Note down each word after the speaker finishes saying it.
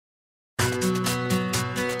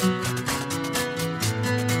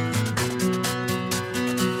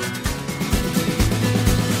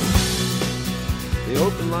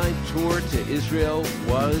Israel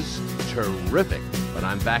was terrific. But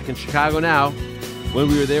I'm back in Chicago now. When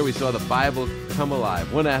we were there, we saw the Bible come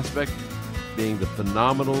alive. One aspect being the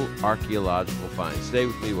phenomenal archaeological finds. Stay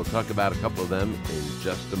with me. We'll talk about a couple of them in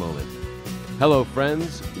just a moment. Hello,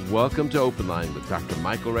 friends. Welcome to Open Line with Dr.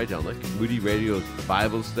 Michael Rydelnik, Moody Radio's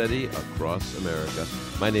Bible study across America.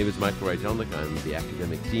 My name is Michael Rydelnik. I'm the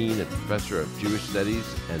academic dean and professor of Jewish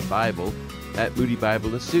Studies and Bible at Moody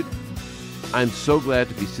Bible Institute. I'm so glad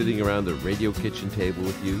to be sitting around the radio kitchen table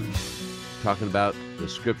with you, talking about the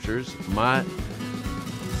scriptures. My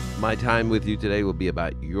time with you today will be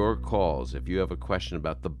about your calls. If you have a question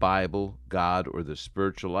about the Bible, God, or the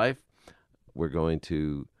spiritual life, we're going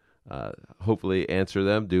to hopefully answer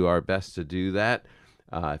them, do our best to do that.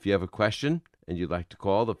 If you have a question and you'd like to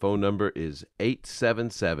call, the phone number is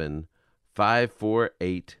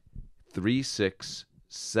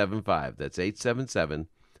 877-548-3675. That's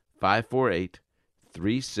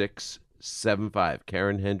 877-548-3675.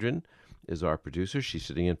 Karen Hendren is our producer. She's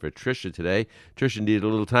sitting in for Tricia today. Tricia needed a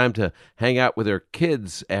little time to hang out with her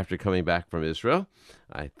kids after coming back from Israel.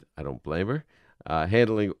 I don't blame her.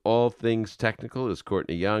 Handling all things technical is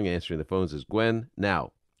Courtney Young. Answering the phones is Gwen.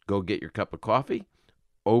 Now, go get your cup of coffee.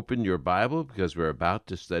 Open your Bible because we're about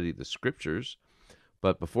to study the scriptures.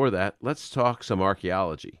 But before that, let's talk some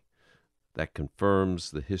archaeology that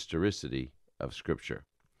confirms the historicity of Scripture.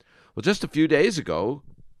 Well, just a few days ago,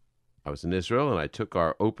 I was in Israel, and I took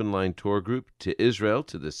our Open Line tour group to Israel,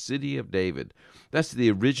 to the city of David. That's the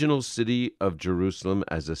original city of Jerusalem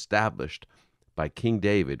as established by King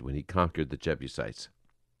David when he conquered the Jebusites.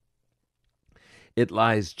 It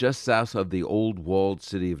lies just south of the old walled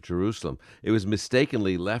city of Jerusalem. It was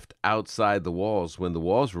mistakenly left outside the walls when the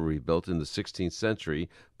walls were rebuilt in the 16th century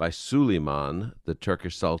by Suleiman, the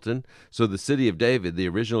Turkish Sultan. So the city of David, the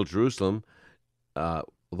original Jerusalem,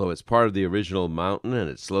 although it's part of the original mountain and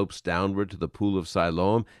it slopes downward to the Pool of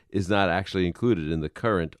Siloam, is not actually included in the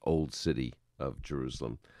current old city of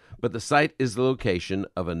Jerusalem. But the site is the location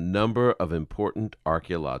of a number of important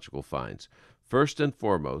archaeological finds. First and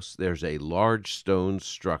foremost, there's a large stone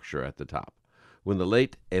structure at the top. When the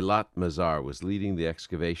late Eilat Mazar was leading the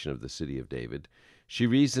excavation of the city of David, she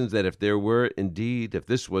reasons that if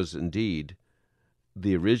this was indeed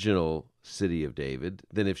the original city of David,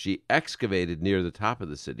 then if she excavated near the top of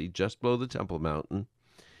the city, just below the Temple Mountain,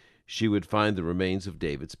 she would find the remains of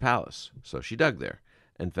David's palace. So she dug there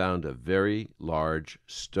and found a very large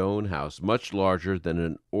stone house, much larger than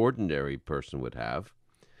an ordinary person would have.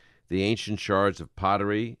 The ancient shards of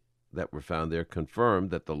pottery that were found there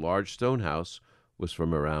confirmed that the large stone house was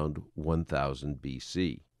from around 1000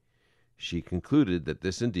 BC. She concluded that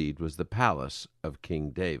this indeed was the palace of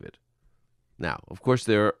King David. Now, of course,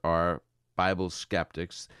 there are Bible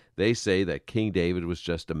skeptics. They say that King David was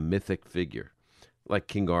just a mythic figure, like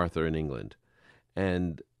King Arthur in England.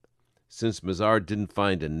 And since Mazar didn't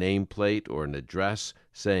find a nameplate or an address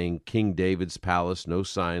saying King David's palace, no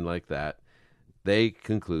sign like that, they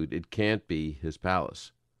conclude it can't be his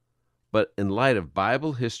palace. But in light of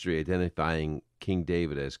Bible history identifying King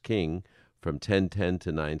David as king from 1010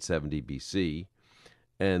 to 970 BC,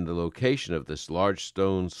 and the location of this large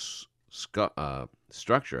stone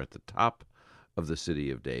structure at the top of the city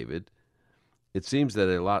of David, it seems that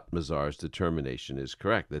Eilat Mazar's determination is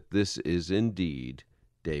correct, that this is indeed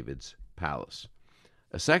David's palace.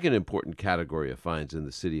 A second important category of finds in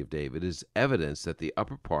the city of David is evidence that the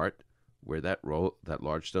upper part, where that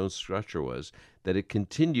large stone structure was, that it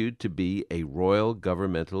continued to be a royal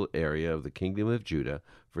governmental area of the kingdom of Judah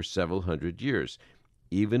for several hundred years,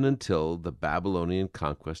 even until the Babylonian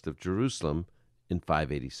conquest of Jerusalem in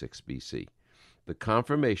 586 BC. The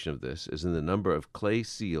confirmation of this is in the number of clay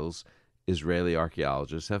seals Israeli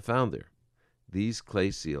archaeologists have found there. These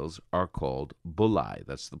clay seals are called bullae.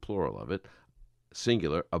 That's the plural of it.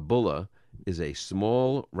 Singular, a bulla is a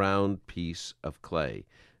small round piece of clay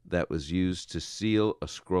that was used to seal a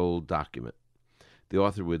scroll document. The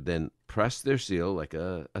author would then press their seal, like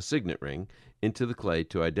a signet ring, into the clay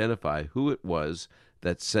to identify who it was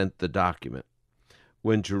that sent the document.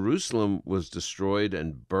 When Jerusalem was destroyed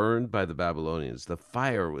and burned by the Babylonians, the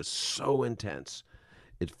fire was so intense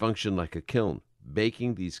it functioned like a kiln,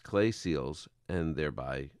 baking these clay seals and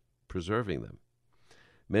thereby preserving them.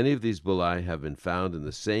 Many of these bullae have been found in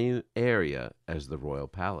the same area as the royal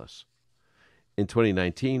palace. In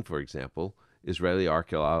 2019, for example, Israeli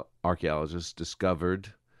archaeologists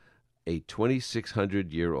discovered a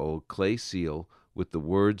 2,600-year-old clay seal with the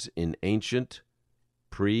words in ancient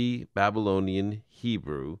pre-Babylonian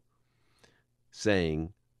Hebrew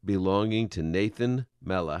saying, belonging to Nathan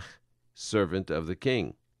Melech, servant of the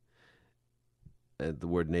king. The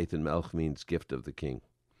word Nathan Melech means gift of the king.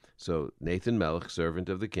 So Nathan Melech, servant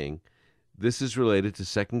of the king. This is related to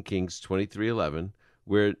 2 Kings 23:11,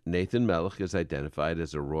 where Nathan Melech is identified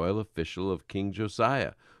as a royal official of King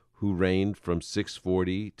Josiah, who reigned from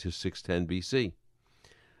 640 to 610 BC.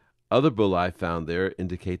 Other bullae found there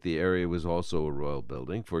indicate the area was also a royal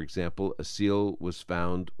building. For example, a seal was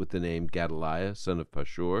found with the name Gedaliah, son of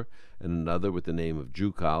Pashur, and another with the name of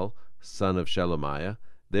Jukal, son of Shelemiah.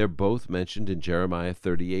 They're both mentioned in Jeremiah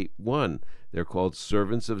 38:1. They're called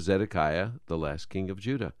servants of Zedekiah, the last king of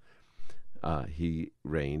Judah. He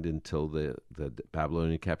reigned until the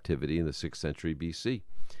Babylonian captivity in the 6th century BC.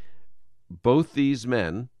 Both these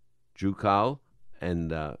men, Jukal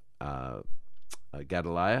and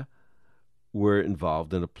Gedaliah, were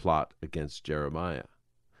involved in a plot against Jeremiah.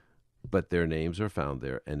 But their names are found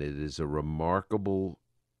there, and it is a remarkable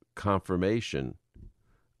confirmation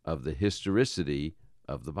of the historicity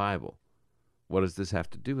of the Bible. What does this have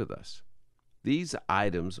to do with us? These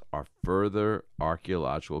items are further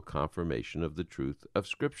archaeological confirmation of the truth of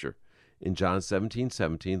Scripture. In John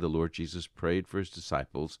 17:17, the Lord Jesus prayed for his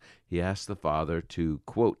disciples. He asked the Father to,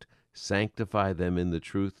 quote, sanctify them in the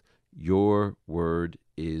truth. Your word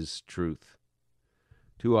is truth.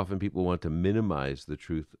 Too often people want to minimize the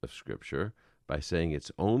truth of Scripture by saying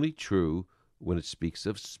it's only true when it speaks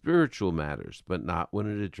of spiritual matters, but not when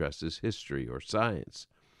it addresses history or science.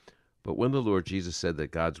 But when the Lord Jesus said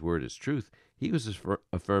that God's word is truth, he was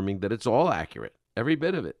affirming that it's all accurate, every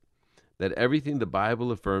bit of it, that everything the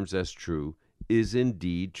Bible affirms as true is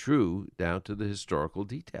indeed true down to the historical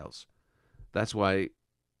details. That's why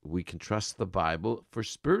we can trust the Bible for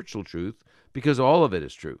spiritual truth, because all of it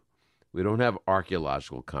is true. We don't have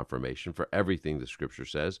archaeological confirmation for everything the Scripture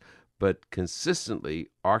says, but consistently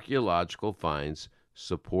archaeological finds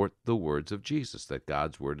support the words of Jesus, that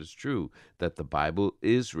God's word is true, that the Bible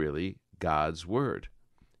is really God's word.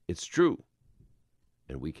 It's true,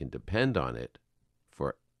 and we can depend on it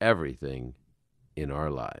for everything in our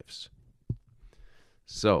lives.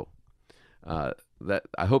 So, that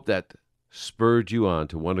I hope that spurred you on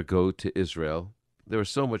to want to go to Israel. There was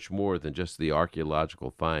so much more than just the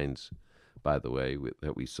archaeological finds, by the way,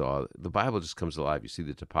 that we saw. The Bible just comes alive. You see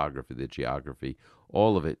the topography, the geography,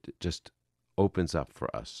 all of it just opens up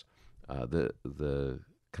for us. The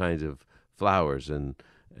kinds of flowers and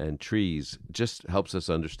trees just helps us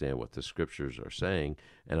understand what the Scriptures are saying.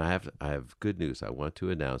 And I have good news. I want to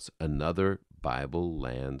announce another Bible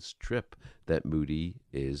Lands trip that Moody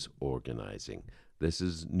is organizing. This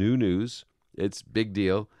is new news. It's big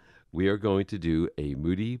deal. We are going to do a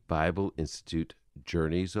Moody Bible Institute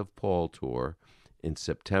Journeys of Paul tour in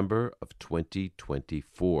September of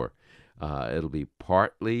 2024. It'll be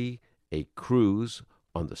partly a cruise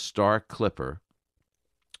on the Star Clipper,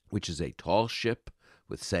 which is a tall ship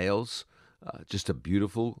with sails, just a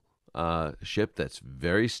beautiful ship that's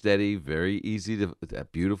very steady, very easy to, a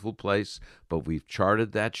beautiful place. But we've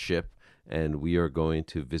chartered that ship, and we are going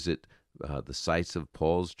to visit the sites of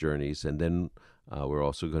Paul's journeys, and then we're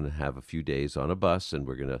also going to have a few days on a bus, and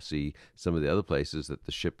we're going to see some of the other places that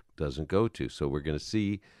the ship doesn't go to. So we're going to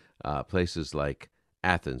see places like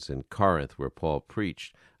Athens and Corinth, where Paul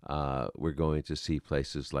preached. We're going to see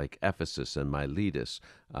places like Ephesus and Miletus,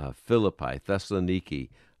 Philippi, Thessaloniki,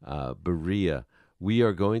 Berea. We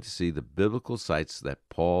are going to see the biblical sites that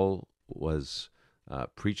Paul was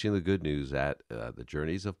preaching the good news at, the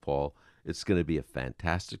journeys of Paul. It's going to be a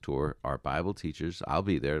fantastic tour. Our Bible teachers, I'll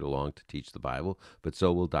be there along to teach the Bible, but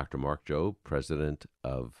so will Dr. Mark Jobe, president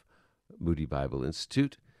of Moody Bible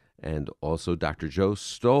Institute, and also Dr. Joe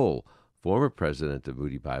Stoll, former president of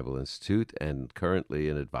Moody Bible Institute and currently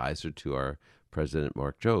an advisor to our president,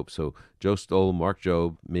 Mark Jobe. So Joe Stoll, Mark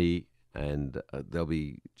Jobe, me, and there'll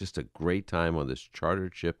be just a great time on this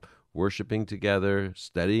chartered ship, worshiping together,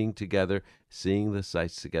 studying together, seeing the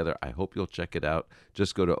sites together. I hope you'll check it out.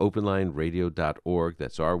 Just go to openlineradio.org.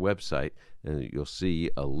 That's our website, and you'll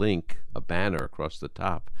see a link, a banner across the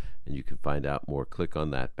top, and you can find out more. Click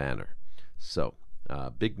on that banner. So,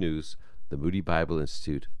 big news, the Moody Bible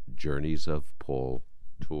Institute Journeys of Paul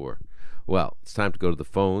tour. Well, it's time to go to the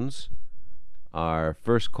phones. Our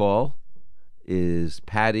first call is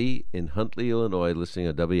Patty in Huntley, Illinois, listening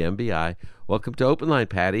on WMBI. Welcome to Open Line,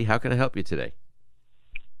 Patty. How can I help you today?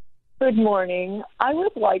 Good morning. I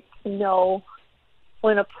would like to know,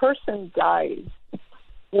 when a person dies,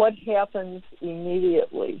 what happens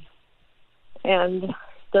immediately? And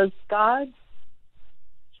does God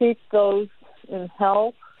keep those in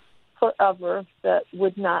hell forever that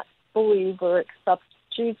would not believe or accept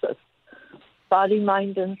Jesus? Body,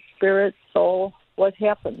 mind, and spirit, soul, what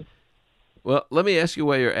happens? Well, let me ask you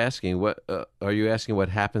why you're asking. What are you asking? What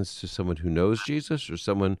happens to someone who knows Jesus or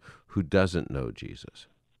someone who doesn't know Jesus?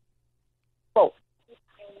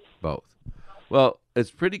 Both. Well,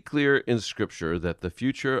 it's pretty clear in Scripture that the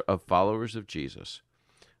future of followers of Jesus,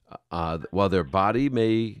 while their body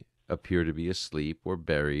may appear to be asleep or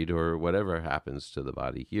buried or whatever happens to the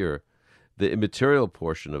body here, the immaterial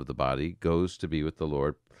portion of the body goes to be with the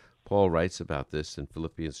Lord. Paul writes about this in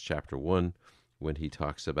Philippians chapter 1 when he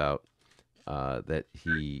talks about that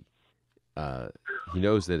he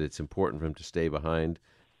knows that it's important for him to stay behind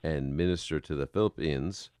and minister to the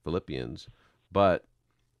Philippians, but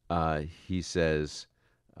he says,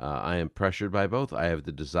 I am pressured by both. I have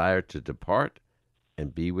the desire to depart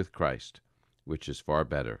and be with Christ, which is far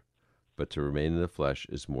better, but to remain in the flesh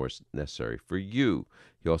is more necessary for you.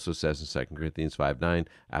 He also says in 2 Corinthians 5:9,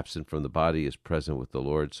 absent from the body is present with the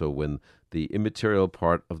Lord. So when the immaterial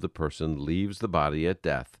part of the person leaves the body at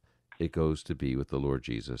death, it goes to be with the Lord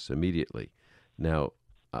Jesus immediately. Now,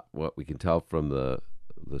 what we can tell from the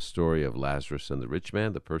story of Lazarus and the rich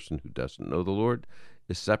man, the person who doesn't know the Lord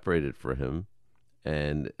is separated from him,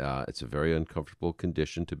 and it's a very uncomfortable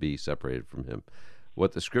condition to be separated from him.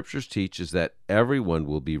 What the Scriptures teach is that everyone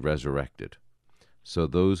will be resurrected. So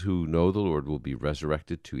those who know the Lord will be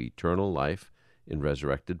resurrected to eternal life in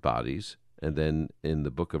resurrected bodies. And then in the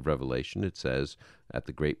book of Revelation, it says at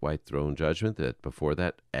the great white throne judgment that before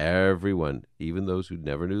that, everyone, even those who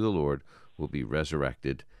never knew the Lord, will be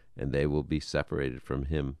resurrected, and they will be separated from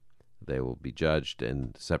him. They will be judged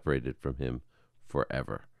and separated from him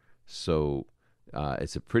forever. So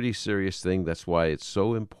it's a pretty serious thing. That's why it's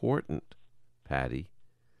so important, Patty,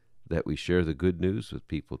 that we share the good news with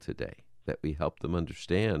people today, that we help them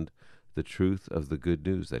understand the truth of the good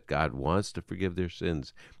news, that God wants to forgive their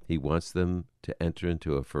sins. He wants them to enter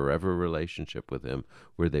into a forever relationship with him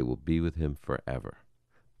where they will be with him forever.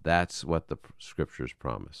 That's what the Scriptures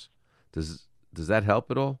promise. Does that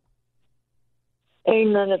help at all?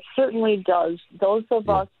 Amen. It certainly does. Those of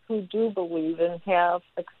us who do believe and have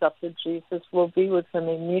accepted Jesus will be with him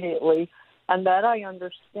immediately, and that I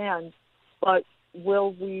understand. But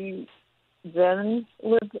will we then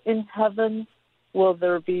live in heaven? Will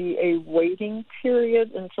there be a waiting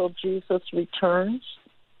period until Jesus returns?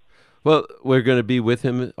 Well, we're going to be with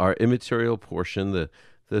him, our immaterial portion,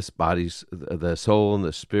 this body's, the soul and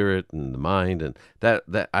the spirit and the mind, and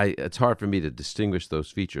it's hard for me to distinguish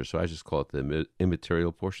those features, so I just call it the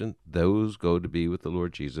immaterial portion. Those go to be with the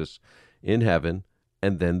Lord Jesus in heaven,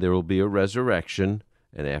 and then there will be a resurrection,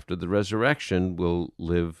 and after the resurrection, we'll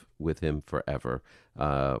live with him forever.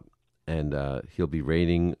 And he'll be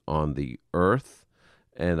reigning on the earth,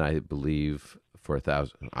 and I believe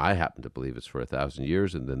I happen to believe it's for 1,000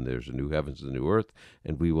 years, and then there's a new heavens and a new earth,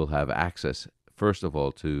 and we will have access, first of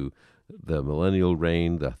all, to the millennial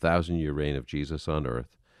reign, the 1,000-year reign of Jesus on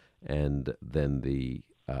earth, and then the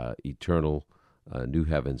eternal new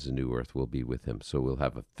heavens and new earth will be with him. So we'll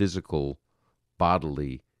have a physical,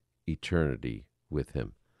 bodily eternity with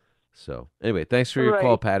him. So anyway, thanks for your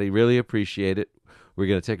call, Patty. Really appreciate it. We're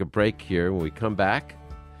going to take a break here when we come back.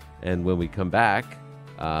 And when we come back,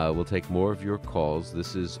 we'll take more of your calls.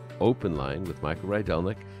 This is Open Line with Michael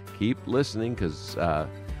Rydelnik. Keep listening, because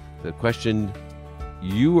the question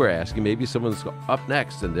you were asking, maybe someone's up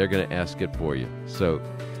next and they're going to ask it for you. So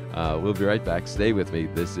we'll be right back. Stay with me.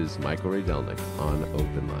 This is Michael Rydelnik on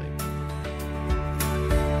Open Line.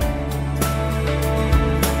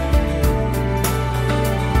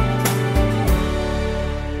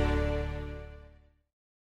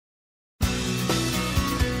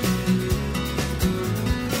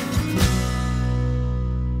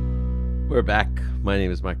 We're back. My name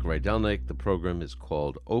is Michael Rydelnik. The program is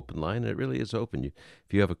called Open Line, and it really is open. If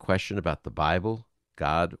you have a question about the Bible,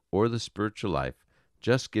 God, or the spiritual life,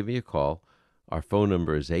 just give me a call. Our phone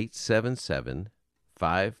number is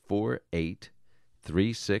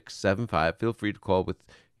 877-548-3675. Feel free to call with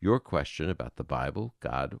your question about the Bible,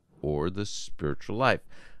 God, or the spiritual life.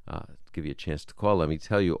 Give you a chance to call. Let me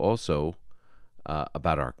tell you also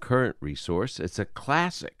about our current resource. It's a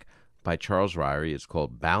classic by Charles Ryrie. It's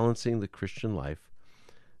called Balancing the Christian Life.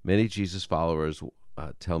 Many Jesus followers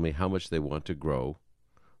tell me how much they want to grow,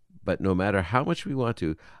 but no matter how much we want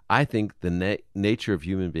to, I think the nature of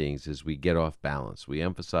human beings is we get off balance. We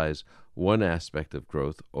emphasize one aspect of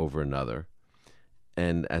growth over another.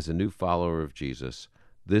 And as a new follower of Jesus,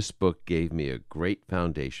 this book gave me a great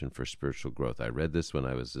foundation for spiritual growth. I read this when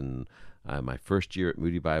I was in my first year at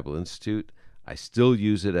Moody Bible Institute. I still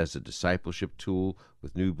use it as a discipleship tool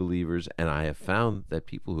with new believers, and I have found that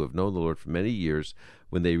people who have known the Lord for many years,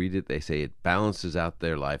 when they read it, they say it balances out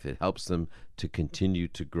their life. It helps them to continue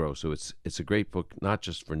to grow. So it's a great book, not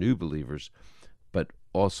just for new believers, but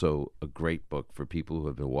also a great book for people who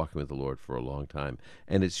have been walking with the Lord for a long time.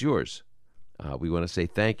 And it's yours. We want to say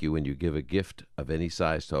thank you when you give a gift of any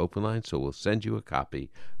size to Open Line, so we'll send you a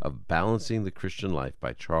copy of Balancing the Christian Life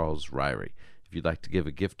by Charles Ryrie. If you'd like to give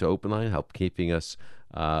a gift to Open Line, help keeping us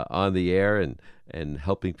on the air and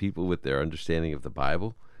helping people with their understanding of the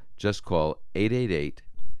Bible, just call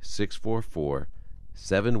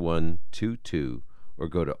 888-644-7122 or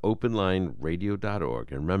go to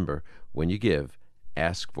openlineradio.org. And remember, when you give,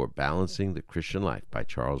 ask for Balancing the Christian Life by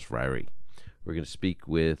Charles Ryrie. We're going to speak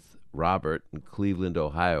with Robert in Cleveland,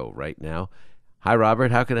 Ohio right now. Hi,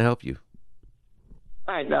 Robert. How can I help you?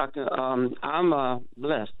 Hi, Doctor. I'm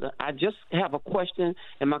blessed. I just have a question,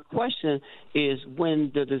 and my question is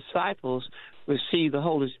when the disciples received the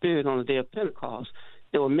Holy Spirit on the day of Pentecost,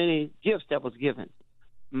 there were many gifts that was given.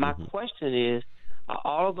 My question is, are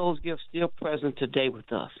all of those gifts still present today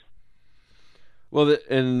with us? Well,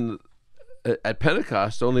 at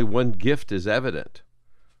Pentecost, only one gift is evident.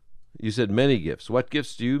 You said many gifts. What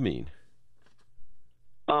gifts do you mean?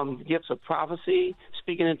 Gifts of prophecy,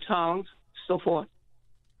 speaking in tongues, so forth.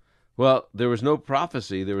 Well, there was no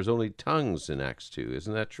prophecy. There was only tongues in Acts 2.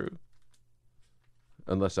 Isn't that true?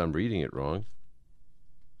 Unless I'm reading it wrong.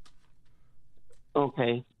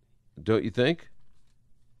 Okay. Don't you think?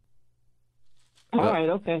 All right.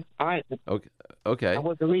 Okay. Okay. I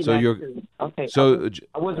wasn't reading so Acts you're 2. Okay. so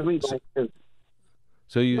I wasn't reading Acts 2.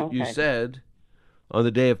 so you Okay. you said on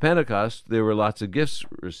the day of Pentecost there were lots of gifts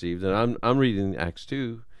received, and I'm reading Acts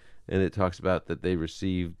 2, and it talks about that they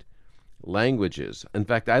received languages. In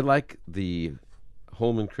fact, I like the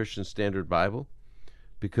Holman Christian Standard Bible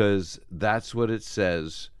because that's what it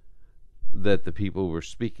says that the people were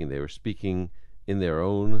speaking. They were speaking in their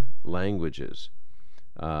own languages.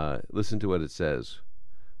 Listen to what it says.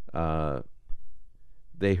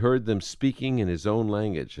 They heard them speaking in his own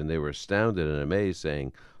language, and they were astounded and amazed,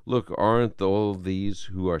 saying, "Look, aren't all these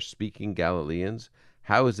who are speaking Galileans?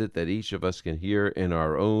 How is it that each of us can hear in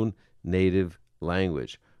our own native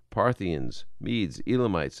language? Parthians, Medes,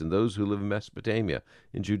 Elamites, and those who live in Mesopotamia,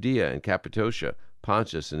 in Judea and Cappadocia,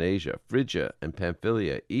 Pontus and Asia, Phrygia and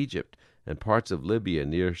Pamphylia, Egypt, and parts of Libya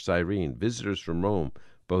near Cyrene, visitors from Rome,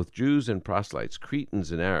 both Jews and proselytes,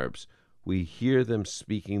 Cretans and Arabs, we hear them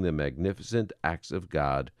speaking the magnificent acts of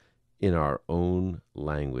God in our own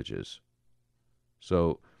languages."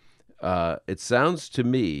 So it sounds to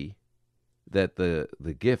me that the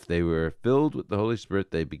gift, they were filled with the Holy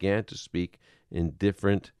Spirit, they began to speak in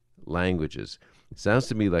different languages. It sounds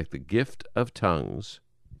to me like the gift of tongues,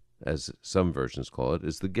 as some versions call it,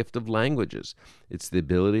 is the gift of languages. It's the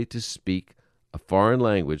ability to speak a foreign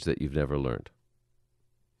language that you've never learned.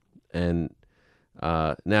 And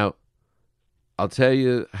now, I'll tell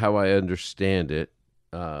you how I understand it,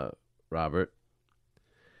 Robert.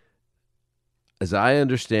 As I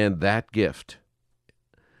understand that gift,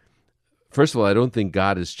 first of all, I don't think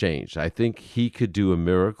God has changed. I think he could do a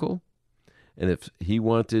miracle. And if he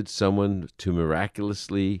wanted someone to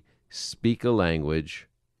miraculously speak a language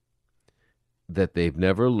that they've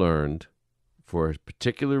never learned for a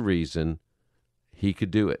particular reason, he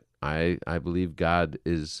could do it. I believe God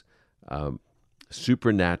is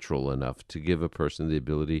supernatural enough to give a person the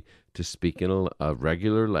ability to speak in a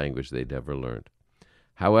regular language they never learned.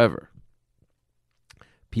 However,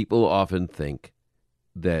 people often think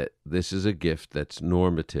that this is a gift that's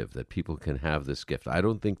normative, that people can have this gift. I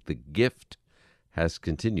don't think the gift has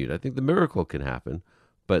continued. I think the miracle can happen,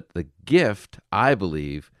 but the gift, I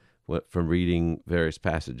believe, from reading various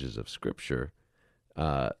passages of Scripture,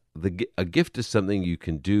 a gift is something you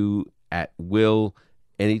can do at will,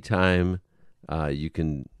 anytime. You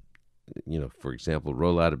can, for example,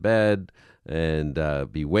 roll out of bed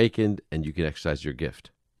and be wakened, and you can exercise your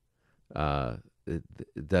gift.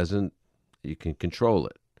 It doesn't. You can control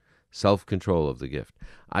it. Self-control of the gift.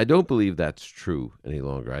 I don't believe that's true any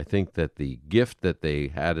longer. I think that the gift that they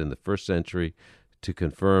had in the first century to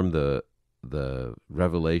confirm the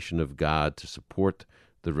revelation of God, to support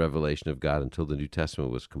the revelation of God until the New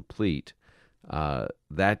Testament was complete,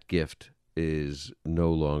 that gift is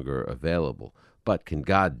no longer available. But can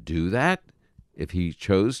God do that if he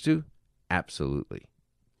chose to? Absolutely.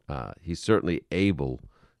 He's certainly able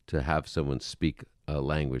to have someone speak a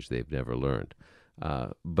language they've never learned.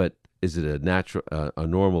 But is it a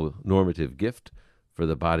normative gift for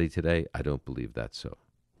the body today? I don't believe that's so.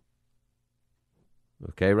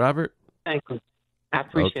 Okay, Robert? Thank you. I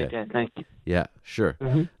appreciate that. Thank you. Yeah, sure.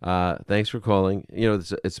 Thanks for calling.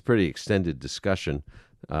 It's a pretty extended discussion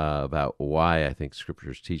about why I think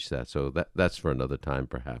scriptures teach that. So that's for another time,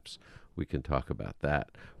 perhaps. We can talk about that.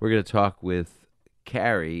 We're going to talk with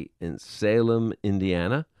Carrie in Salem,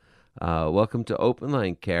 Indiana. Welcome to Open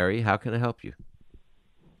Line, Carrie. How can I help you?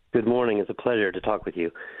 Good morning. It's a pleasure to talk with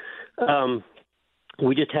you.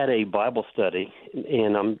 We just had a Bible study,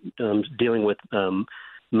 and I'm dealing with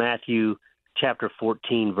Matthew chapter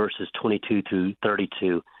 14, verses 22 through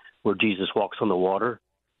 32, where Jesus walks on the water.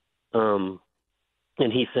 And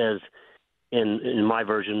he says, in my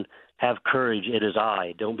version, "Have courage, it is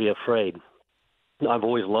I, don't be afraid." I've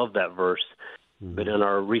always loved that verse, but in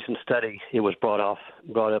our recent study, it was brought up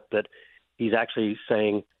that he's actually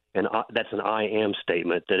saying, and that's an "I am"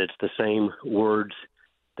 statement, that it's the same words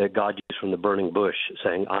that God used from the burning bush,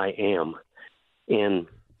 saying "I am." And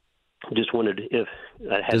just wondered if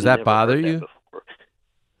Does that bother you? Before.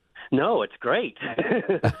 No, it's great.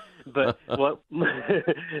 But what?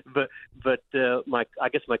 I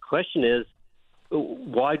guess my question is,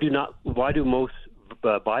 why do most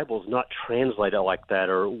Bibles not translate it like that,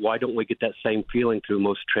 or why don't we get that same feeling through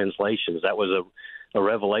most translations? That was a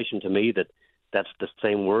revelation to me that that's the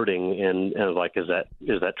same wording, and like, is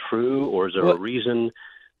that true, or is there a reason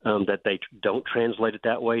that they don't translate it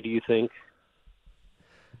that way, do you think?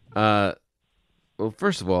 Well,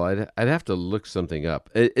 first of all, I'd have to look something up.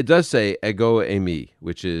 It does say ego eimi,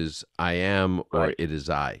 which is I am, or right. It is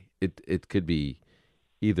I. It could be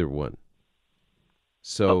either one.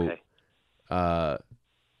 So, okay.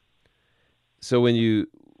 So when you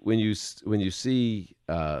see,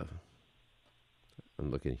 I'm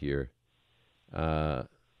looking here,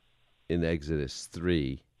 in Exodus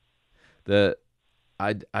 3,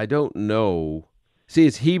 I don't know. See,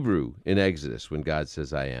 it's Hebrew in Exodus when God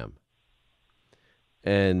says I am.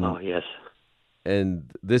 And oh, yes.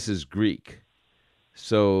 And this is Greek.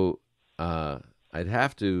 So I'd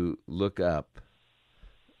have to look up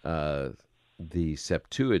the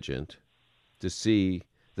Septuagint to see.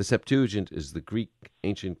 The Septuagint is the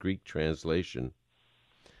ancient Greek translation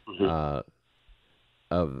of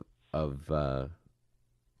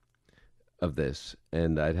this,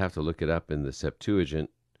 and I'd have to look it up in the Septuagint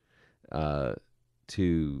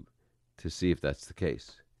to see if that's the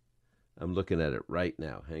case. I'm looking at it right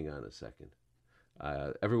now. Hang on a second.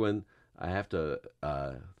 Everyone, I have to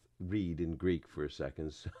read in Greek for a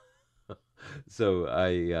second. So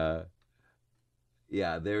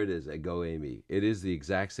yeah, there it is, ego eimi. It is the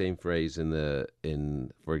exact same phrase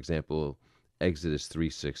in for example, Exodus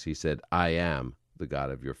 3:6. He said, "I am the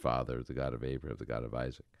God of your father, the God of Abraham, the God of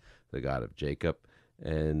Isaac, the God of Jacob."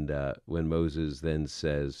 And when Moses then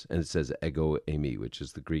says, and it says ego eimi, which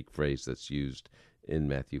is the Greek phrase that's used in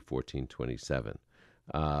Matthew 14:27.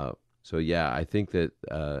 So yeah, I think that,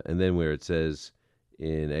 and then where it says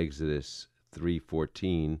in Exodus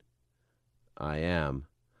 3:14, I am,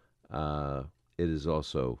 it is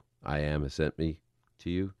also, I am has sent me to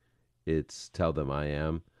you. It's tell them I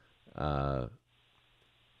am.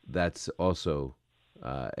 That's also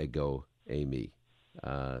ego eimi.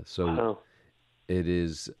 So it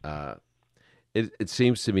is, it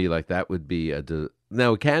seems to me like that would be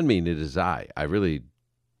now it can mean it is I really,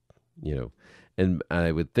 and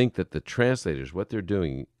I would think that the translators, what they're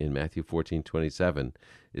doing in Matthew 14:27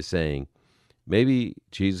 is saying, maybe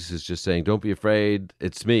Jesus is just saying, don't be afraid,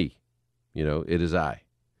 it's me. It is I.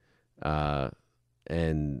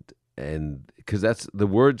 And because that's, the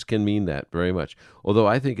words can mean that very much. Although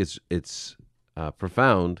I think it's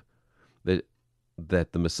profound that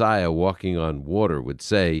the Messiah walking on water would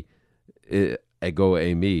say, ego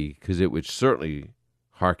eimi, because it would certainly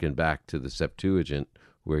harken back to the Septuagint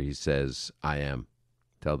where he says, I am.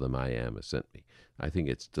 Tell them I am has sent me. I think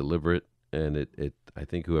it's deliberate, and I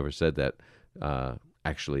think whoever said that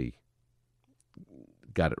actually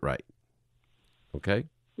got it right. Okay?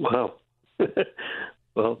 Wow.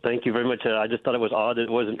 Well, thank you very much. I just thought it was odd that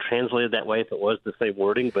it wasn't translated that way if it was the same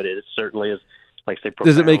wording, but it certainly is, like say, profound.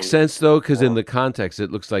 Does it make sense, though? Because in the context,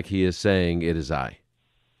 it looks like he is saying, it is I.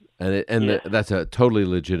 And that's a totally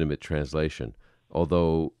legitimate translation.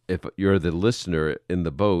 Although, if you're the listener in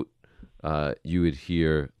the boat, you would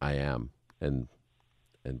hear, I am. And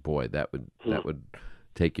boy, that would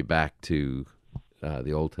take you back to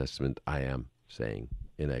the Old Testament, I am saying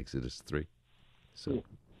in Exodus 3. So,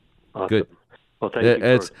 awesome. Good. Well, thank you for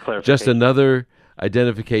clarification. Just another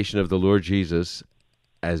identification of the Lord Jesus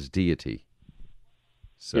as deity.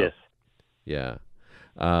 So, yes. Yeah.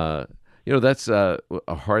 That's a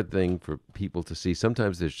hard thing for people to see.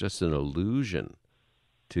 Sometimes there's just an allusion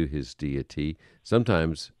to his deity.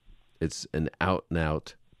 Sometimes it's an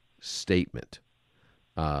out-and-out statement.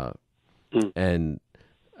 And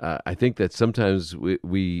I think that sometimes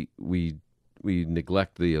we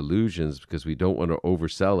neglect the allusions because we don't want to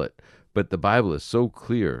oversell it. But the Bible is so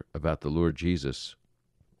clear about the Lord Jesus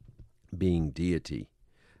being deity.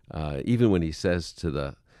 Even when he says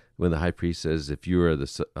when the high priest says, if you are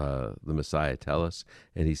the Messiah, tell us.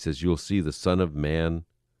 And he says, you'll see the Son of Man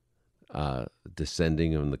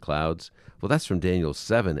descending on the clouds. Well, that's from Daniel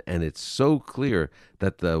 7, and it's so clear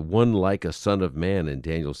that the one like a son of man in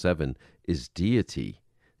Daniel 7 is deity,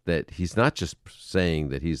 that he's not just saying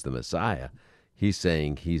that he's the Messiah, he's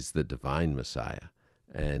saying he's the divine Messiah.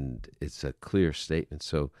 And it's a clear statement.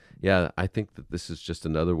 So, yeah, I think that this is just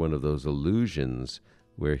another one of those allusions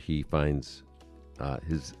where he finds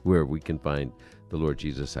where we can find the Lord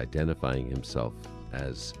Jesus identifying himself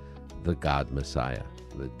as the God Messiah,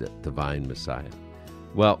 the divine Messiah.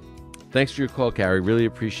 Well, thanks for your call, Carrie. Really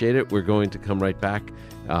appreciate it. We're going to come right back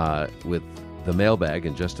with the mailbag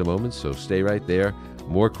in just a moment, so stay right there.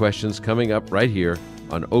 More questions coming up right here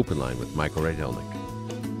on Open Line with Michael Rydelnik.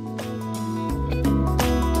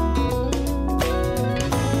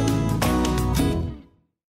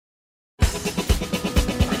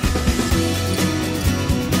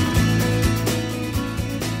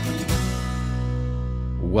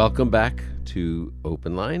 Welcome back to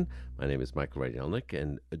Open Line. My name is Michael Rydelnik,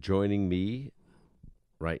 and joining me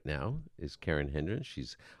right now is Karen Hendren.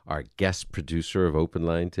 She's our guest producer of Open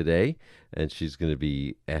Line today, and she's going to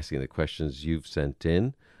be asking the questions you've sent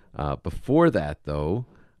in. Before that, though,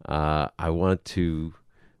 I want to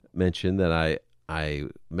mention that I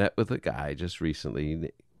met with a guy just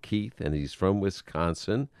recently, Keith, and he's from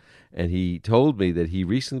Wisconsin, and he told me that he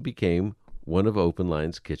recently became one of Open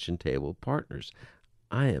Line's kitchen table partners.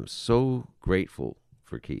 I am so grateful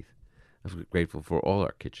for Keith. I'm grateful for all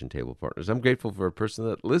our kitchen table partners. I'm grateful for a person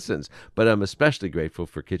that listens, but I'm especially grateful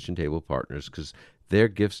for kitchen table partners because their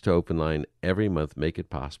gifts to Open Line every month make it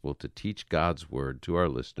possible to teach God's word to our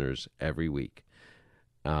listeners every week.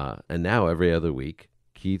 And now every other week,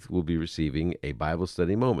 Keith will be receiving a Bible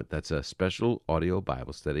study moment. That's a special audio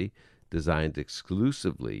Bible study designed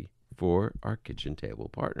exclusively for our kitchen table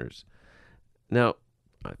partners. Now,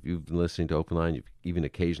 if you've been listening to Open Line, you've even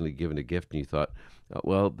occasionally given a gift and you thought,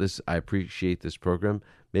 well, I appreciate this program.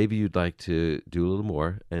 Maybe you'd like to do a little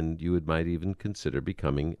more, and you might even consider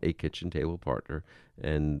becoming a kitchen table partner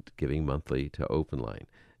and giving monthly to Open Line.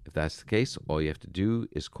 If that's the case, all you have to do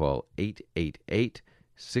is call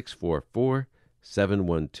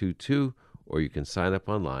 888-644-7122, or you can sign up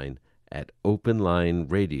online at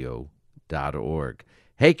openlineradio.org.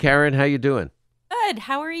 Hey, Karen, how you doing? Good.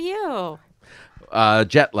 How are you?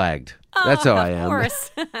 Jet lagged. That's how I am. Of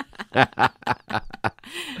course.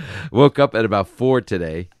 Woke up at about 4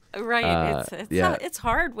 today. Right. It's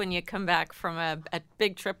hard when you come back from a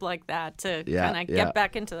big trip like that to kind of get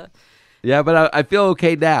back into the... Yeah, but I feel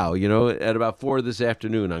okay now. You know, at about 4 this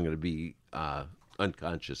afternoon, I'm going to be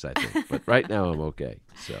unconscious, I think. But right now, I'm okay.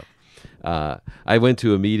 So I went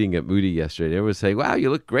to a meeting at Moody yesterday. Everyone was saying, wow, you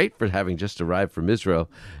look great for having just arrived from Israel.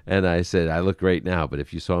 And I said, I look great now, but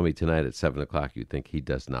if you saw me tonight at 7 o'clock, you'd think he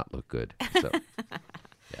does not look good. So,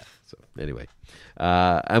 yeah. So anyway,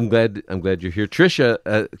 I'm glad you're here.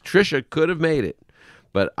 Trisha could have made it,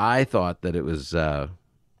 but I thought that it was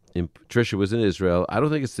Trisha was in Israel. I don't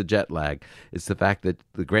think it's the jet lag. It's the fact that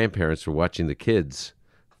the grandparents were watching the kids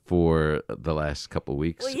for the last couple of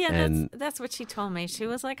weeks. Well, yeah, that's what she told me. She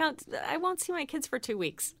was like, I won't see my kids for 2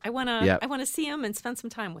 weeks. I want to see them and spend some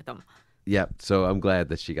time with them. Yep. So I'm glad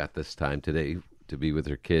that she got this time today to be with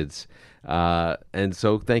her kids. And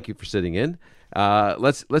so thank you for sitting in.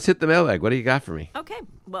 Let's hit the mailbag. What do you got for me? Okay.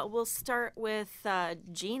 Well, we'll start with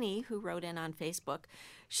Jeannie, who wrote in on Facebook.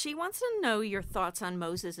 She wants to know your thoughts on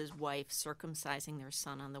Moses' wife circumcising their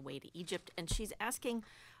son on the way to Egypt. And she's asking,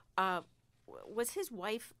 was his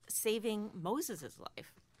wife saving Moses'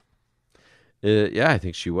 life? Yeah, I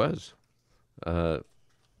think she was. And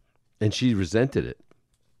she resented it.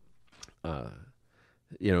 I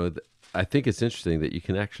think it's interesting that you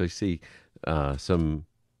can actually see some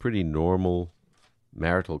pretty normal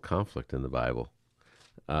marital conflict in the Bible.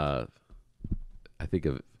 I think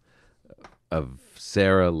of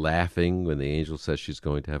Sarah laughing when the angel says she's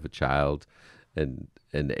going to have a child, and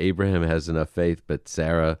Abraham has enough faith, but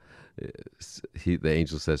Sarah... the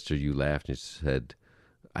angel says to her, you laughed, and she said,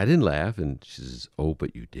 I didn't laugh, and she says, oh,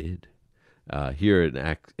 but you did. Here in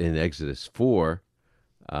Exodus 4,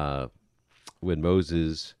 when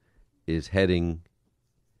Moses is heading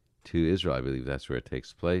to Israel, I believe that's where it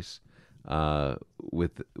takes place,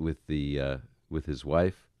 with his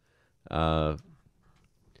wife,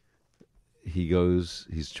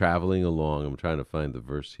 he's traveling along. I'm trying to find the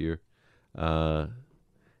verse here,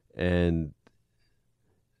 and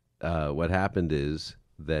what happened is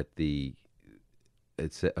that here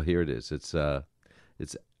it is. It's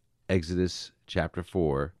Exodus chapter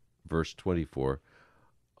 4, verse 24.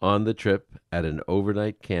 On the trip at an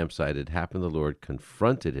overnight campsite, it happened the Lord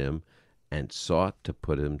confronted him and sought to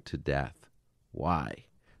put him to death. Why?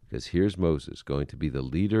 because here's Moses going to be the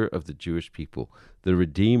leader of the Jewish people, the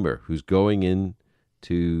Redeemer who's going in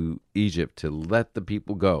to Egypt to let the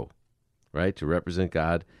people go, right, to represent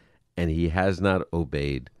God, and he has not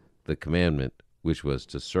obeyed the commandment, which was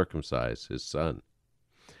to circumcise his son.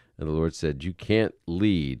 And the Lord said, you can't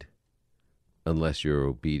lead unless you're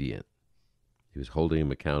obedient. He was holding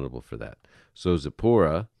him accountable for that. So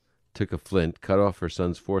Zipporah took a flint, cut off her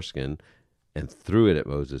son's foreskin, and threw it at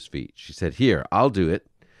Moses' feet. She said, here, I'll do it.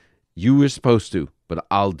 You were supposed to, but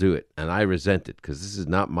I'll do it. And I resent it because this is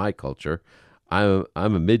not my culture. I'm a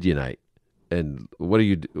Midianite. And what do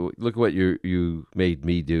you do? Look at what you made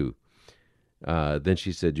me do. Then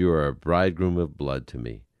she said, you are a bridegroom of blood to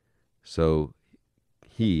me. So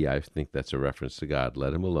he, I think that's a reference to God,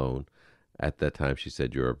 let him alone. At that time, she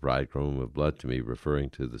said, you're a bridegroom of blood to me,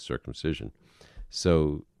 referring to the circumcision.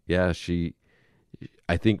 So, yeah, she,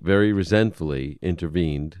 I think, very resentfully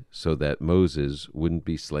intervened so that Moses wouldn't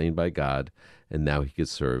be slain by God, and now he could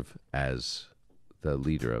serve as the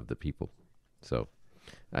leader of the people. So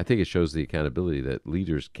I think it shows the accountability that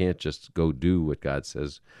leaders can't just go do what God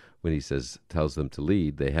says when he tells them to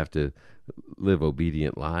lead. They have to live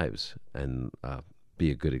obedient lives and be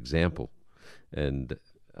a good example, and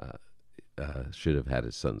should have had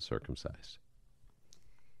his son circumcised.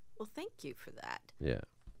 Well, thank you for that. Yeah.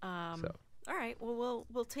 All right. Well,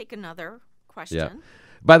 we'll take another question. Yeah.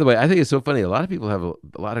 By the way, I think it's so funny. A lot of people have a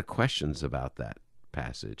lot of questions about that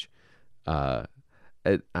passage. I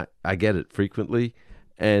get it frequently,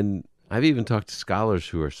 and I've even talked to scholars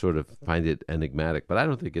who are sort of find it enigmatic, but I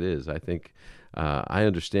don't think it is. I think I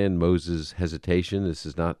understand Moses' hesitation. This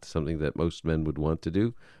is not something that most men would want to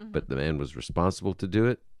do, but the man was responsible to do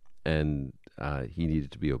it, and he needed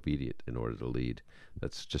to be obedient in order to lead.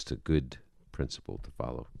 That's just a good principle to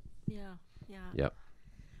follow. Yeah. Yep.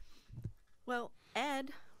 Well,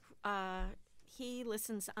 Ed, he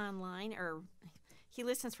listens online, or he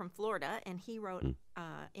listens from Florida, and he wrote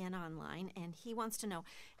in online, and he wants to know,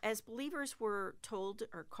 as believers we're told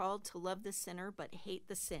or called to love the sinner but hate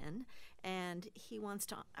the sin, and he wants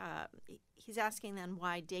to, he's asking then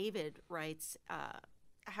why David writes,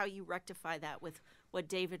 how you rectify that with what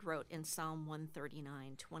David wrote in Psalm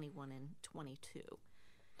 139, 21 and 22.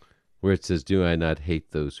 Where it says, do I not hate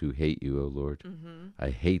those who hate you, O Lord? Mm-hmm. I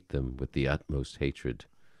hate them with the utmost hatred.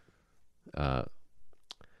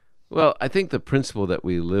 Well, I think the principle that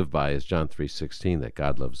we live by is John 3:16, that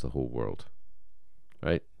God loves the whole world,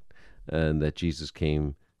 right? And that Jesus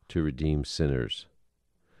came to redeem sinners.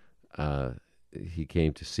 He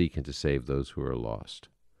came to seek and to save those who are lost.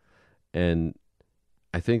 And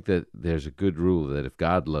I think that there's a good rule that if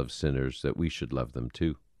God loves sinners, that we should love them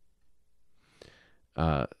too.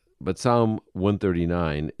 But Psalm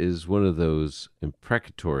 139 is one of those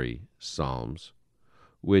imprecatory psalms,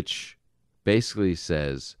 which basically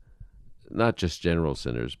says, not just general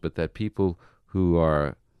sinners, but that people who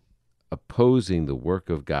are opposing the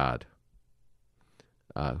work of God,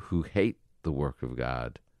 who hate the work of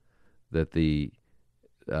God, that the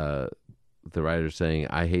writer is saying,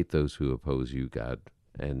 I hate those who oppose you, God,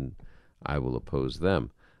 and I will oppose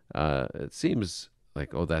them. It seems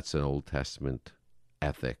like, oh, that's an Old Testament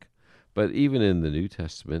ethic. But even in the New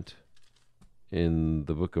Testament, in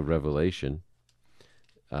the book of Revelation,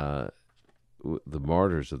 the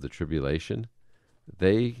martyrs of the tribulation,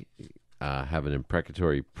 they have an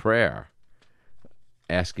imprecatory prayer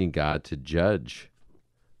asking God to judge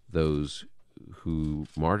those who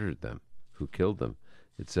martyred them, who killed them.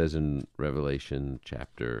 It says in Revelation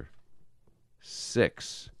chapter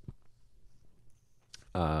 6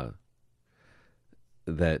 that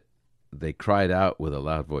they cried out with a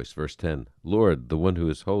loud voice, verse 10, Lord, the one who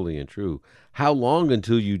is holy and true, how long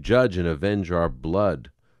until you judge and avenge our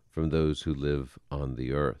blood from those who live on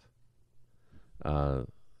the earth?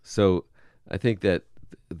 So I think that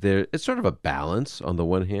it's sort of a balance. On the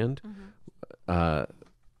one hand,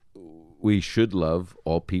 we should love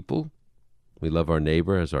all people. We love our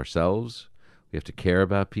neighbor as ourselves. We have to care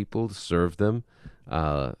about people, serve them,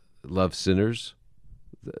 love sinners,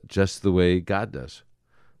 just the way God does.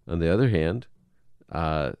 On the other hand,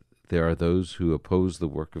 there are those who oppose the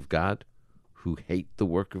work of God, who hate the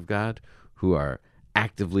work of God, who are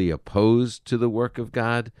actively opposed to the work of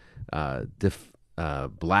God,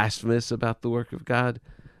 blasphemous about the work of God.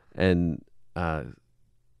 And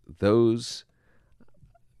those,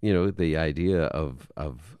 the idea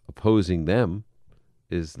of opposing them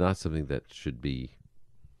is not something that should be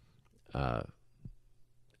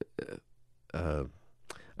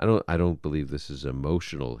I don't believe this is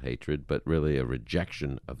emotional hatred, but really a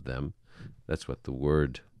rejection of them. That's what the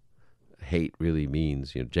word hate really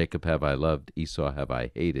means. Jacob have I loved, Esau have I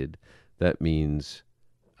hated. That means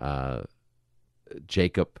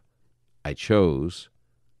Jacob I chose,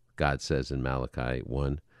 God says in Malachi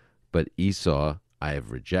 1, but Esau I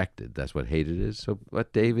have rejected. That's what hated is. So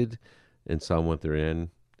what David in Psalm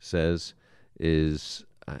 139 says is,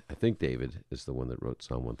 I think David is the one that wrote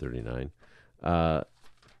Psalm 139.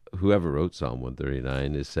 Whoever wrote Psalm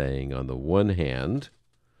 139 is saying, on the one hand,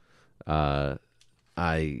 I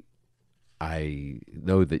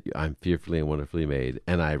know that I'm fearfully and wonderfully made,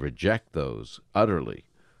 and I reject those utterly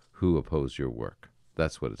who oppose your work.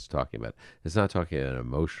 That's what it's talking about. It's not talking about an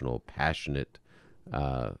emotional, passionate,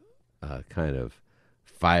 kind of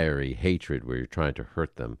fiery hatred where you're trying to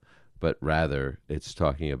hurt them, but rather it's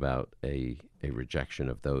talking about a rejection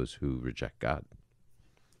of those who reject God.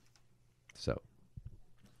 So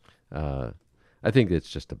I think it's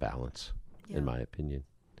just a balance, in my opinion.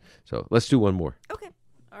 So let's do one more. Okay.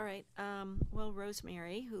 All right. Well,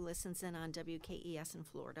 Rosemary, who listens in on WKES in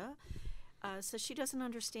Florida, says she doesn't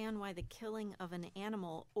understand why the killing of an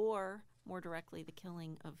animal, or more directly, the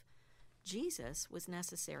killing of Jesus, was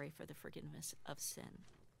necessary for the forgiveness of sin.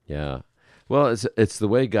 Yeah. Well, it's the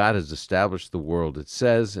way God has established the world. It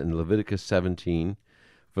says in Leviticus 17,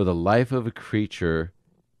 for the life of a creature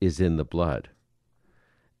is in the blood,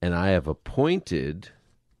 and I have appointed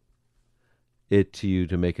it to you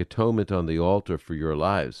to make atonement on the altar for your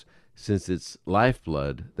lives, since it's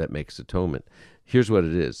lifeblood that makes atonement. Here's what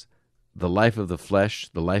it is. The life of the flesh,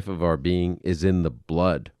 the life of our being, is in the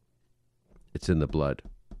blood. It's in the blood.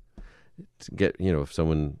 If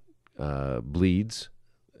someone bleeds,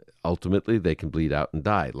 ultimately they can bleed out and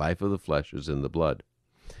die. Life of the flesh is in the blood.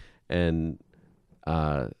 And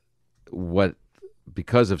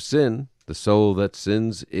because of sin, the soul that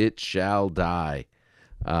sins, it shall die.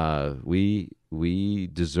 We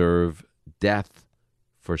deserve death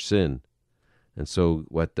for sin. And so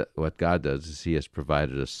what God does is he has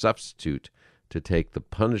provided a substitute to take the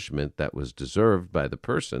punishment that was deserved by the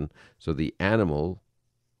person. So the animal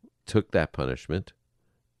took that punishment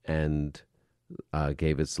and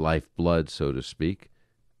gave its lifeblood, so to speak,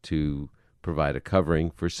 to provide a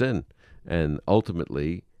covering for sin. And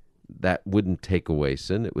ultimately, that wouldn't take away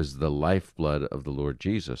sin. It was the lifeblood of the Lord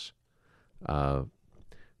Jesus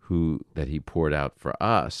that he poured out for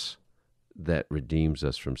us, that redeems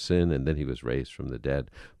us from sin, and then he was raised from the dead.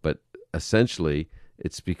 But essentially,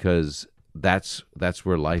 it's because that's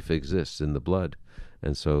where life exists, in the blood.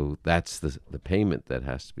 And so that's the payment that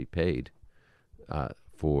has to be paid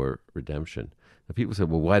for redemption. Now, people say,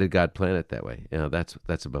 well, why did God plan it that way?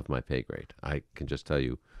 That's above my pay grade. I can just tell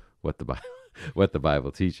you what the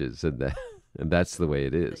Bible teaches, and that's the way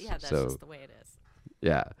it is. Yeah, that's just the way it is.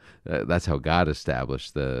 Yeah, that's how God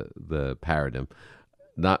established the paradigm,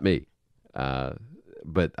 not me.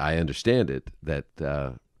 But I understand it, that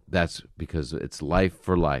that's because it's life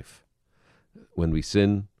for life. When we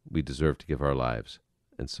sin, we deserve to give our lives.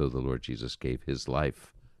 And so the Lord Jesus gave his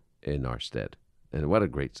life in our stead. And what a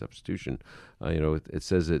great substitution. It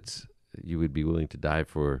says you would be willing to die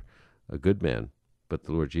for a good man. But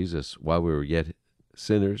the Lord Jesus, while we were yet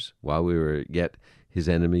sinners, while we were yet his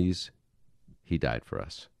enemies, he died for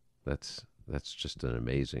us. That's just an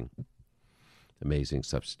amazing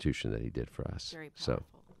substitution that he did for us. Very powerful. So,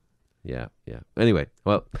 yeah. Anyway,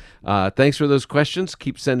 well, thanks for those questions.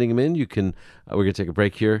 Keep sending them in. You can. We're going to take a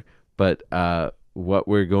break here, but what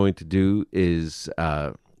we're going to do is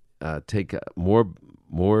take more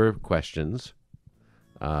questions.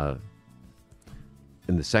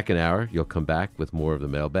 In the second hour, you'll come back with more of the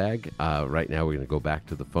mailbag. Right now, we're going to go back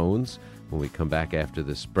to the phones when we come back after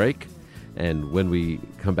this break. And when we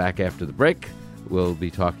come back after the break, we'll be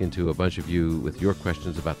talking to a bunch of you with your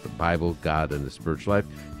questions about the Bible, God, and the spiritual life.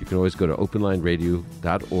 You can always go to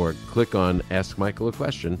openlineradio.org, click on Ask Michael a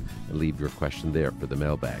Question, and leave your question there for the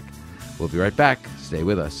mailbag. We'll be right back. Stay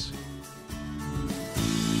with us.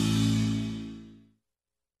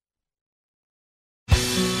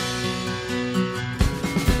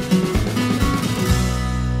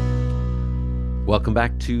 Welcome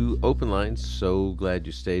back to Open Lines. So glad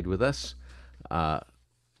you stayed with us. I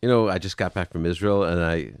just got back from Israel, and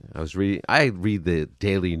I read the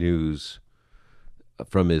daily news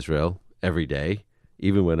from Israel every day,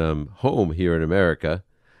 even when I'm home here in America,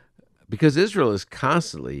 because Israel is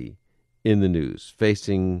constantly in the news,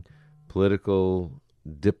 facing political,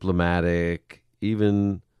 diplomatic,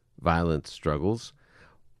 even violent struggles.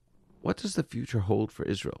 What does the future hold for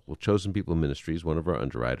Israel? Well, Chosen People Ministries, one of our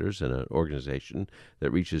underwriters and an organization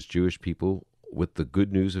that reaches Jewish people with the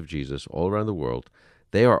good news of Jesus all around the world,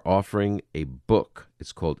 they are offering a book.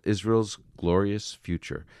 It's called Israel's Glorious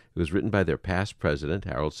Future. It was written by their past president,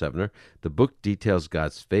 Harold Sevener. The book details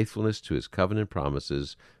God's faithfulness to his covenant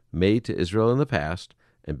promises made to Israel in the past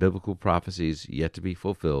and biblical prophecies yet to be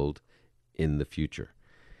fulfilled in the future.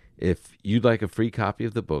 If you'd like a free copy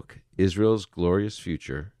of the book, Israel's Glorious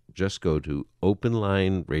Future, just go to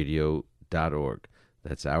openlineradio.org.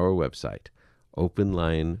 That's our website,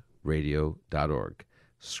 openlineradio.org.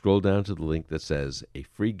 Scroll down to the link that says A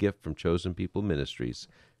Free Gift from Chosen People Ministries.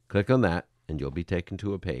 Click on that, and you'll be taken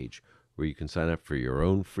to a page where you can sign up for your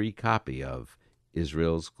own free copy of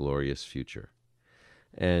Israel's Glorious Future.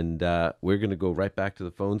 And we're going to go right back to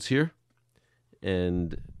the phones here,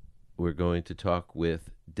 and we're going to talk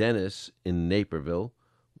with Dennis in Naperville,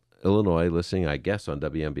 Illinois, listening, I guess, on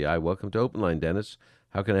WMBI. Welcome to Open Line, Dennis.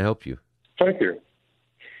 How can I help you? Thank you.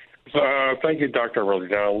 Thank you, Dr.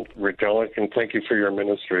 Ridelic, and thank you for your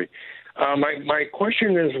ministry. My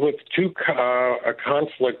question is with a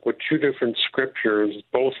conflict with two different scriptures,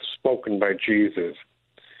 both spoken by Jesus.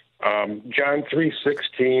 John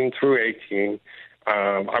 3:16 through 18.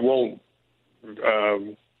 I won't.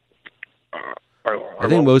 I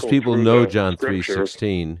think most people know John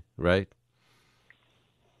 3:16, right?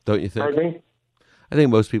 Don't you think? Pardon me? I think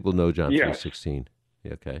most people know John 3:16.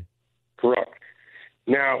 Okay. Correct.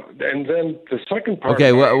 Now, and then the second part.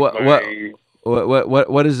 Okay. What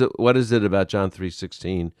is it? What is it about John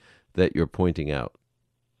 3:16 that you're pointing out?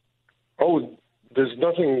 Oh, there's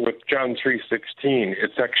nothing with John 3:16.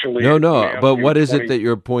 It's actually no. Matthew But what is 20. it that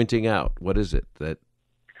you're pointing out? What is it that?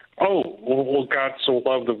 Oh, well, God so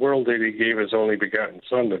loved the world that He gave His only begotten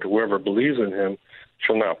Son, that whoever believes in Him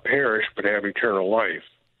shall not perish but have eternal life.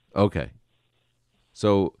 Okay.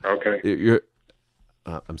 So. Okay. You're.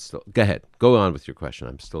 I'm still. Go ahead. Go on with your question.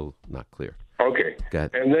 I'm still not clear. Okay. Go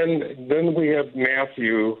ahead. And then we have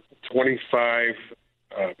Matthew 25.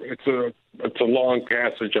 It's a long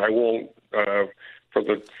passage. I won't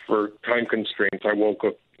for time constraints. I won't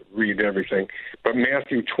read everything. But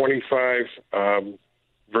Matthew 25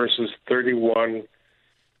 verses 31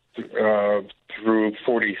 through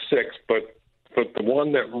 46. But the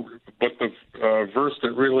verse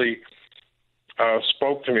that really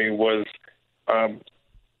spoke to me was.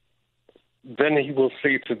 Then He will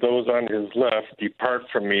say to those on His left, "Depart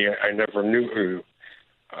from me, I never knew you."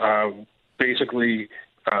 Basically,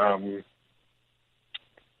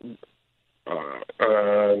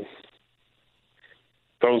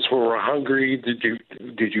 those who were hungry, did you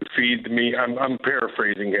feed me? I'm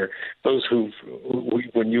paraphrasing here. Those when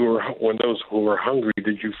those who were hungry,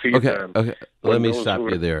 did you feed them? Okay. Let me stop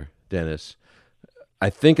you there, Dennis. I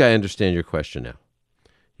think I understand your question now.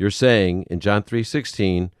 You're saying in John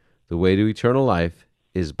 3:16. The way to eternal life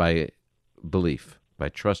is by belief, by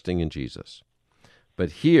trusting in Jesus.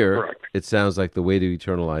 But here, Correct. It sounds like the way to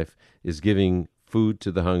eternal life is giving food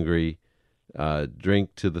to the hungry,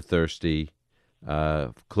 drink to the thirsty,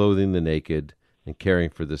 clothing the naked, and caring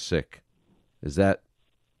for the sick. Is that?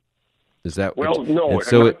 Well, no.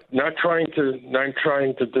 So I'm not trying to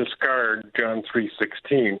discard John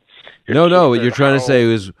 3:16. No. What you're trying to say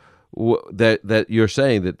is that you're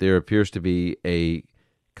saying that there appears to be a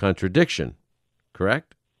contradiction,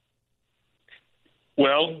 correct?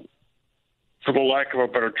 Well, for the lack of a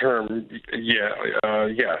better term,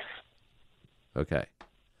 yes. Okay.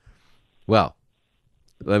 Well,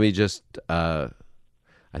 let me just, I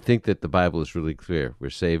think that the Bible is really clear. We're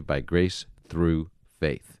saved by grace through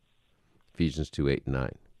faith. Ephesians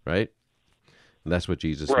 2:8-9, right? And that's what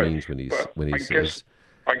Jesus means when he says.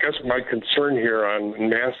 I guess my concern here on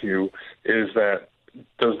Matthew is that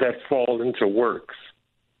does that fall into works?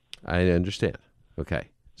 I understand.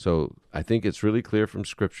 Okay. So I think it's really clear from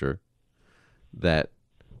Scripture that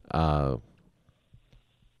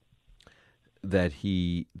that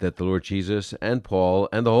the Lord Jesus and Paul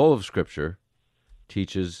and the whole of Scripture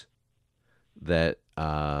teaches that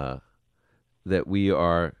that we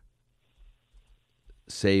are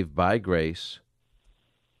saved by grace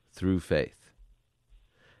through faith,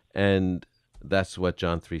 and that's what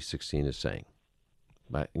John 3:16 is saying.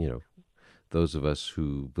 But those of us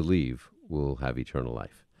who believe will have eternal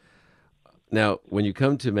life. Now, when you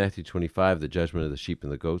come to Matthew 25, the judgment of the sheep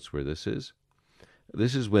and the goats, where this is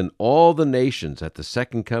when all the nations at the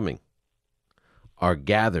second coming are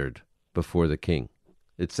gathered before the King.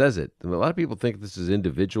 It says it. And a lot of people think this is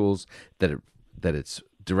individuals, that it's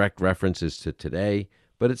direct references to today,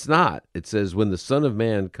 but it's not. It says when the Son of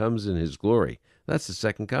Man comes in His glory. That's the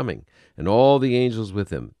second coming. And all the angels with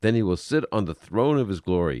Him. Then He will sit on the throne of His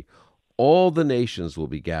glory. All the nations will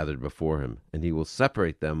be gathered before Him, and He will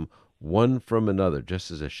separate them one from another,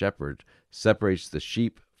 just as a shepherd separates the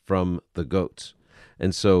sheep from the goats.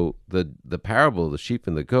 And so the parable of the sheep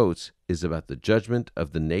and the goats is about the judgment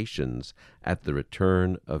of the nations at the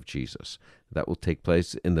return of Jesus. That will take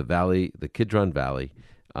place in the valley, the Kidron Valley,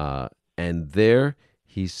 and there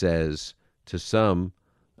he says to some,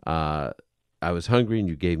 I was hungry and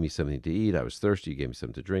you gave me something to eat. I was thirsty, you gave me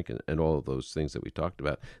something to drink, and all of those things that we talked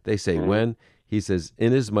about. They say when. He says,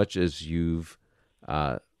 inasmuch as you've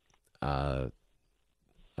done it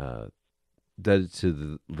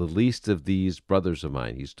to the least of these brothers of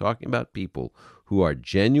mine. He's talking about people who are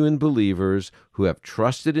genuine believers, who have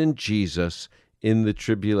trusted in Jesus in the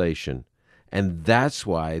tribulation. And that's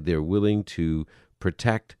why they're willing to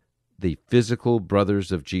protect the physical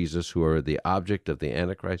brothers of Jesus who are the object of the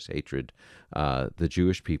Antichrist hatred, the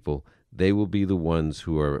Jewish people. They will be the ones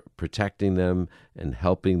who are protecting them and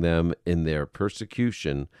helping them in their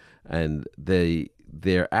persecution. And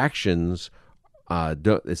their actions,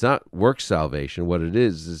 it's not work salvation. What it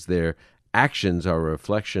is their actions are a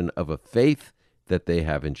reflection of a faith that they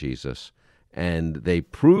have in Jesus. And they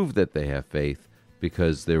prove that they have faith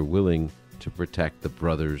because they're willing to protect the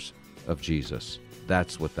brothers of Jesus.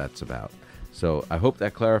 That's what that's about. So I hope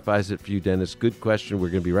that clarifies it for you, Dennis. Good question. We're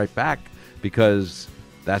going to be right back because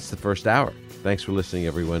that's the first hour. Thanks for listening,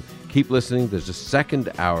 everyone. Keep listening. There's a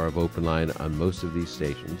second hour of Open Line on most of these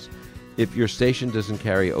stations. If your station doesn't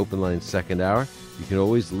carry Open Line's second hour, you can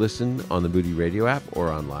always listen on the Moody Radio app or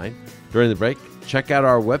online. During the break, check out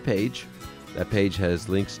our webpage. That page has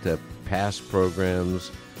links to past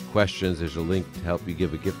programs, questions. There's a link to help you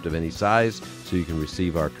give a gift of any size so you can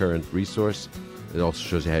receive our current resource. It also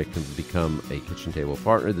shows you how you can become a Kitchen Table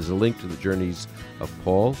partner. There's a link to the Journeys of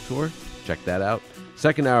Paul tour. Check that out.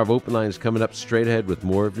 Second hour of Open Line is coming up straight ahead with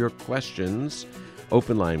more of your questions.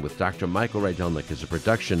 Open Line with Dr. Michael Rydelnik is a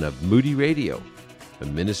production of Moody Radio, a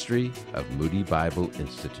ministry of Moody Bible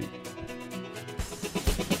Institute.